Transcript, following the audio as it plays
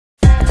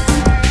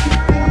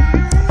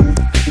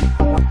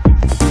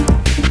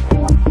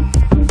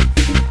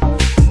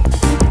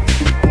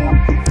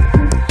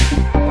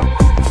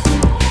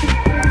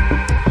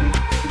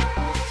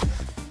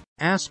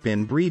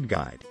Aspin Breed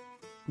Guide.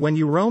 When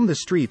you roam the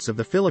streets of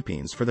the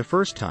Philippines for the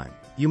first time,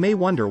 you may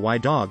wonder why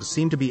dogs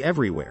seem to be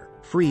everywhere,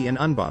 free and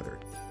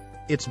unbothered.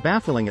 It's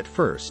baffling at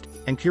first,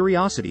 and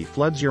curiosity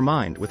floods your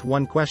mind with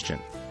one question.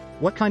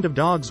 What kind of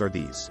dogs are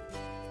these?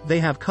 They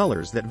have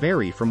colors that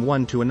vary from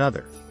one to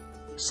another.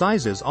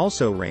 Sizes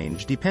also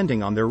range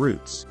depending on their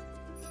roots.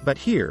 But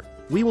here,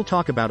 we will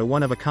talk about a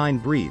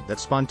one-of-a-kind breed that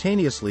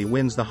spontaneously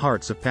wins the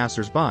hearts of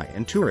passers-by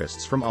and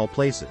tourists from all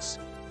places.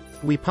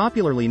 We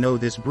popularly know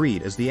this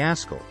breed as the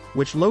Askal,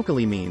 which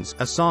locally means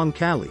Asong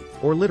Kalye,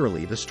 or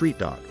literally the street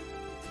dog.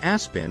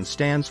 Aspin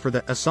stands for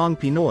the Asong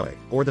Pinoy,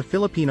 or the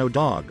Filipino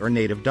dog or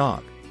native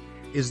dog.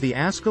 Is the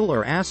Askal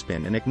or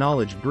Aspin an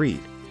acknowledged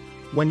breed?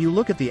 When you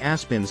look at the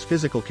Aspin's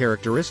physical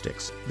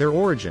characteristics, their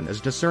origin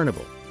is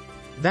discernible.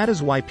 That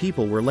is why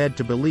people were led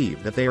to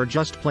believe that they are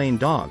just plain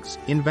dogs,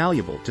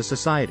 invaluable to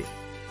society.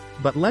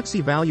 But let's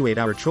evaluate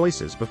our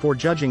choices before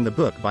judging the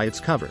book by its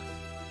cover.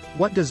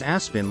 What does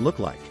Aspin look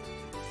like?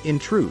 In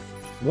truth,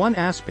 one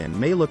Aspin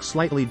may look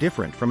slightly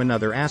different from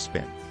another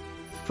Aspin.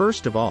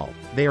 First of all,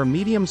 they are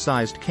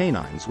medium-sized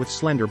canines with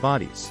slender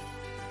bodies.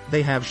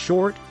 They have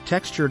short,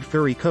 textured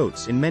furry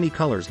coats in many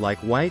colors like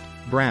white,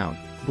 brown,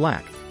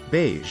 black,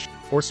 beige,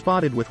 or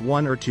spotted with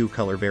one or two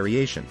color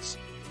variations.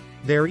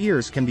 Their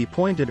ears can be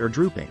pointed or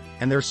drooping,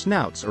 and their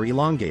snouts are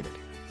elongated.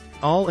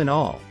 All in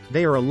all,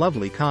 they are a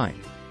lovely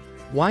kind.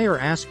 Why are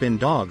Aspin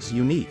dogs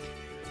unique?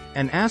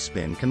 An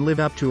Aspin can live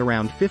up to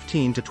around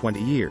 15 to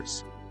 20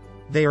 years.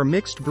 They are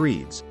mixed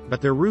breeds,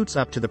 but their roots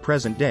up to the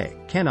present day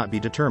cannot be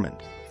determined.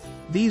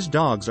 These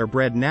dogs are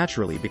bred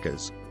naturally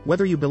because,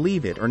 whether you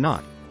believe it or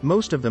not,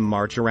 most of them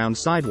march around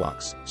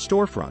sidewalks,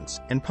 storefronts,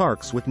 and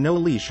parks with no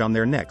leash on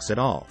their necks at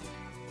all.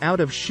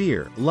 Out of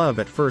sheer love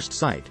at first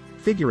sight,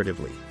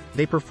 figuratively,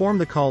 they perform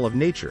the call of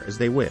nature as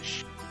they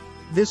wish.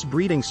 This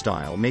breeding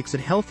style makes it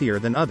healthier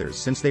than others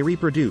since they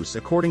reproduce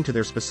according to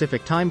their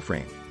specific time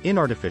frame,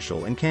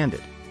 inartificial and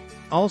candid.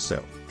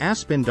 Also,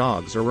 Aspin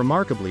dogs are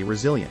remarkably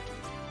resilient.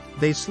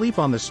 They sleep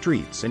on the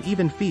streets and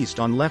even feast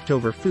on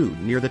leftover food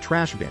near the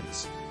trash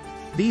bins.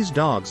 These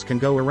dogs can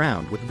go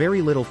around with very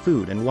little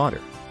food and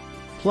water.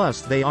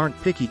 Plus, they aren't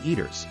picky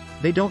eaters.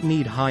 They don't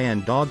need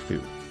high-end dog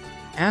food.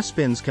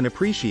 Aspins can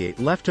appreciate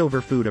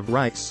leftover food of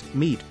rice,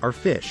 meat, or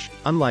fish,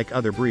 unlike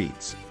other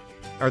breeds.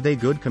 Are they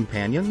good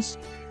companions?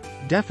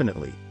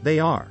 Definitely, they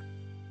are.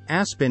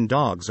 Aspin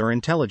dogs are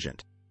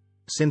intelligent.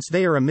 Since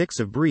they are a mix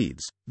of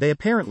breeds, they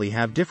apparently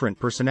have different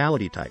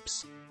personality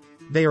types.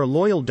 They are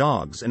loyal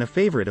dogs and a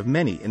favorite of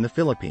many in the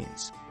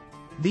Philippines.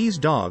 These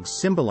dogs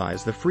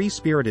symbolize the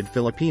free-spirited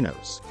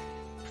Filipinos.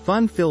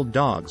 Fun-filled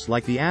dogs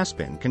like the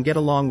Aspin can get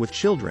along with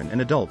children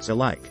and adults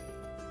alike.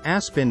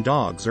 Aspin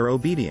dogs are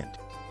obedient.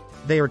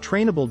 They are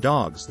trainable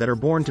dogs that are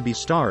born to be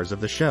stars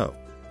of the show.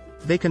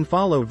 They can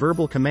follow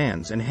verbal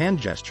commands and hand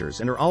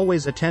gestures and are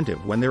always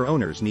attentive when their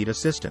owners need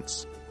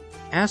assistance.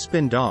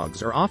 Aspin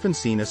dogs are often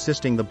seen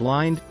assisting the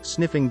blind,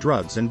 sniffing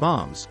drugs and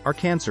bombs, or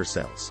cancer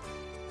cells.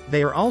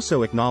 They are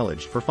also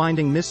acknowledged for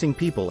finding missing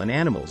people and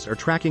animals or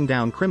tracking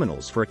down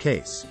criminals for a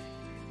case.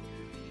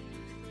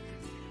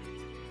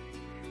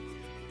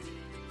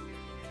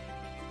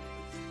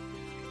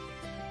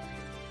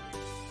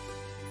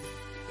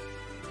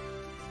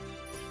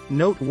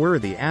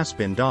 Noteworthy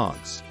Aspin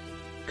dogs.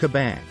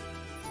 Kabang.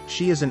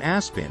 She is an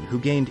Aspin who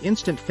gained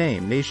instant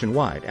fame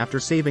nationwide after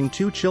saving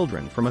 2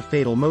 children from a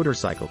fatal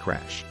motorcycle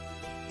crash.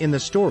 In the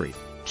story,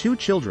 2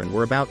 children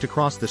were about to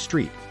cross the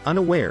street,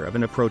 unaware of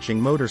an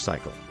approaching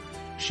motorcycle.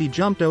 She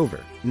jumped over,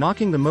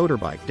 knocking the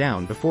motorbike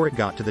down before it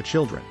got to the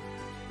children.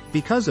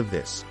 Because of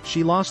this,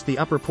 she lost the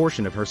upper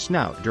portion of her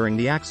snout during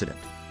the accident.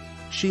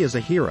 She is a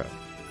hero.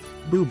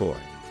 Buboy.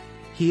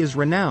 He is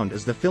renowned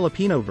as the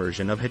Filipino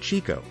version of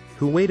Hachiko,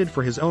 who waited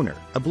for his owner,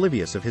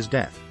 oblivious of his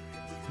death.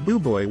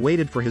 Buboy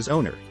waited for his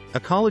owner, a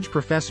college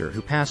professor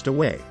who passed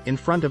away, in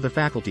front of the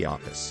faculty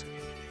office.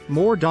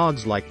 More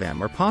dogs like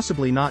them are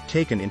possibly not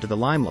taken into the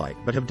limelight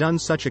but have done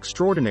such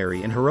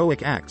extraordinary and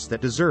heroic acts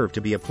that deserve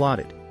to be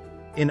applauded.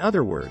 In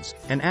other words,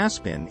 an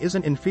Aspin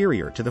isn't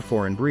inferior to the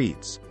foreign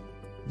breeds.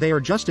 They are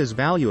just as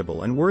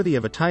valuable and worthy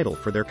of a title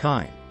for their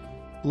kind.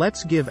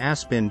 Let's give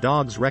Aspin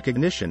dogs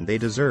recognition they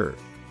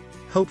deserve.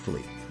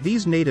 Hopefully,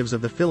 these natives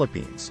of the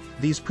Philippines,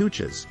 these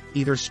pooches,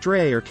 either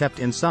stray or kept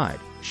inside,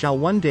 shall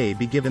one day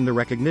be given the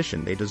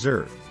recognition they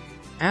deserve.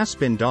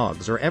 Aspin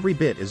dogs are every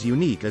bit as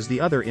unique as the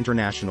other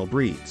international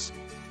breeds.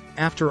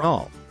 After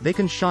all, they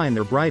can shine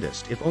their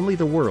brightest if only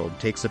the world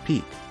takes a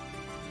peek.